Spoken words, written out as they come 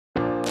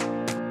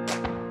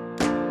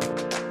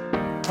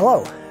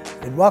Hello,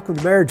 and welcome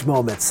to Marriage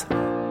Moments.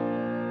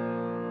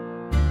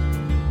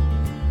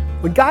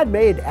 When God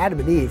made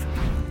Adam and Eve,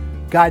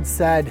 God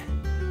said,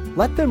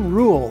 "Let them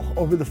rule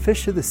over the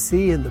fish of the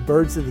sea and the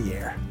birds of the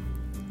air."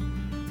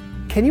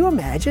 Can you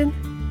imagine?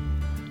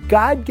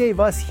 God gave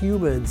us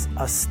humans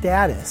a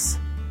status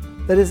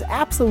that is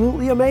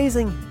absolutely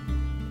amazing.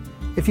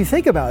 If you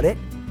think about it,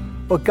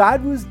 what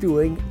God was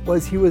doing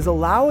was He was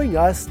allowing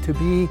us to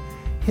be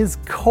His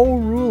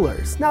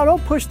co-rulers. Now,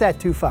 don't push that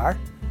too far.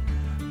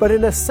 But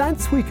in a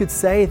sense, we could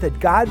say that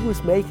God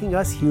was making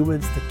us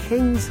humans the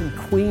kings and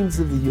queens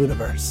of the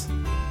universe.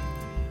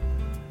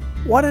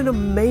 What an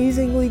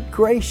amazingly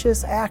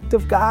gracious act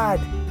of God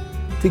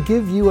to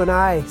give you and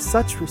I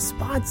such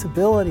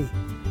responsibility,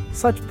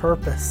 such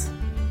purpose.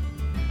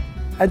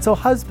 And so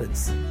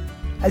husbands,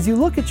 as you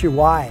look at your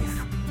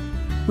wife,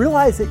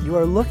 realize that you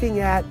are looking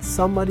at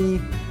somebody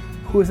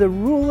who is a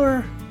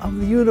ruler of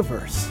the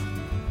universe,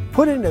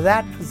 put into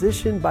that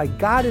position by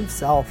God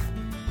Himself.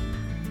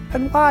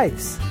 And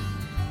wives,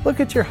 look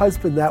at your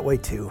husband that way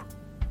too.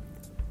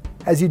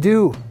 As you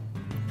do,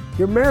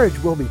 your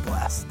marriage will be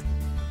blessed.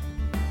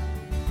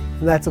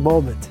 And that's a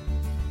moment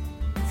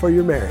for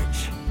your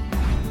marriage.